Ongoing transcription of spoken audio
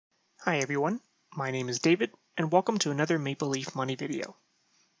Hi everyone, my name is David and welcome to another Maple Leaf Money video.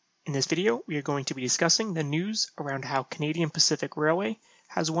 In this video, we are going to be discussing the news around how Canadian Pacific Railway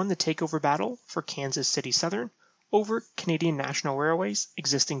has won the takeover battle for Kansas City Southern over Canadian National Railway's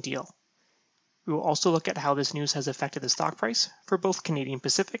existing deal. We will also look at how this news has affected the stock price for both Canadian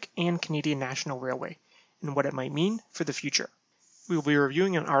Pacific and Canadian National Railway and what it might mean for the future. We will be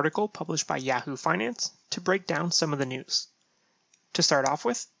reviewing an article published by Yahoo Finance to break down some of the news. To start off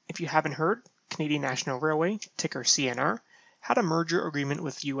with, if you haven't heard, Canadian National Railway, ticker CNR, had a merger agreement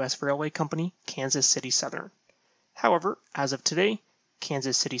with U.S. railway company Kansas City Southern. However, as of today,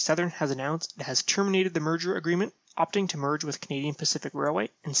 Kansas City Southern has announced it has terminated the merger agreement, opting to merge with Canadian Pacific Railway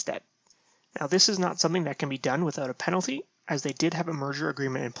instead. Now, this is not something that can be done without a penalty, as they did have a merger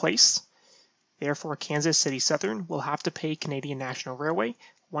agreement in place. Therefore, Kansas City Southern will have to pay Canadian National Railway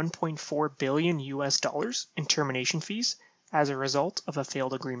 $1.4 billion in termination fees as a result of a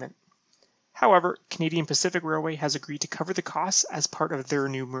failed agreement. However, Canadian Pacific Railway has agreed to cover the costs as part of their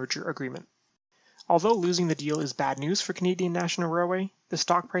new merger agreement. Although losing the deal is bad news for Canadian National Railway, the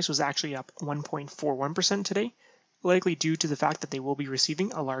stock price was actually up 1.41% today, likely due to the fact that they will be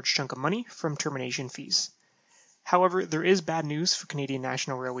receiving a large chunk of money from termination fees. However, there is bad news for Canadian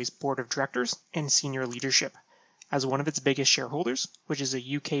National Railway's board of directors and senior leadership, as one of its biggest shareholders, which is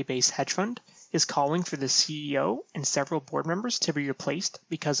a UK-based hedge fund, is calling for the CEO and several board members to be replaced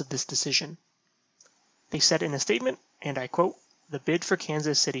because of this decision. They said in a statement, and I quote, "The bid for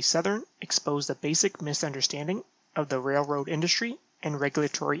Kansas City Southern exposed a basic misunderstanding of the railroad industry and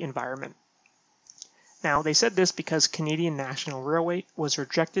regulatory environment." Now, they said this because Canadian National Railway was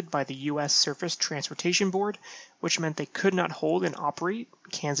rejected by the U.S. Surface Transportation Board, which meant they could not hold and operate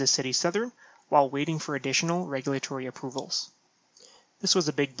Kansas City Southern while waiting for additional regulatory approvals. This was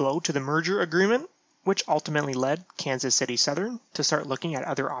a big blow to the merger agreement, which ultimately led Kansas City Southern to start looking at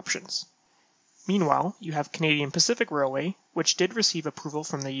other options. Meanwhile, you have Canadian Pacific Railway, which did receive approval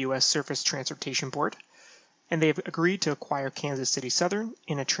from the U.S. Surface Transportation Board, and they've agreed to acquire Kansas City Southern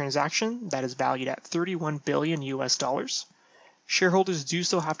in a transaction that is valued at $31 billion. Shareholders do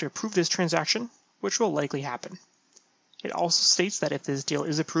still have to approve this transaction, which will likely happen. It also states that if this deal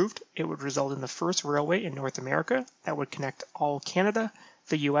is approved, it would result in the first railway in North America that would connect all Canada,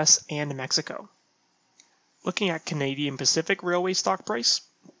 the US, and Mexico. Looking at Canadian Pacific Railway stock price,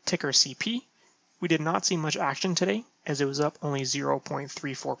 ticker CP, we did not see much action today, as it was up only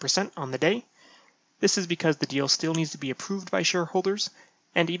 0.34% on the day. This is because the deal still needs to be approved by shareholders,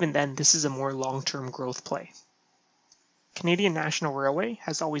 and even then, this is a more long-term growth play. Canadian National Railway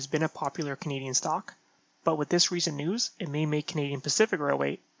has always been a popular Canadian stock, but with this recent news, it may make Canadian Pacific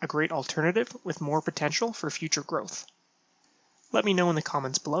Railway a great alternative with more potential for future growth. Let me know in the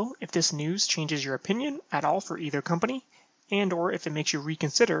comments below if this news changes your opinion at all for either company, and or if it makes you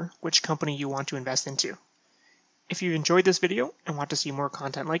reconsider which company you want to invest into. If you enjoyed this video and want to see more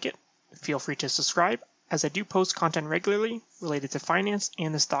content like it, feel free to subscribe, as I do post content regularly related to finance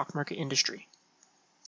and the stock market industry.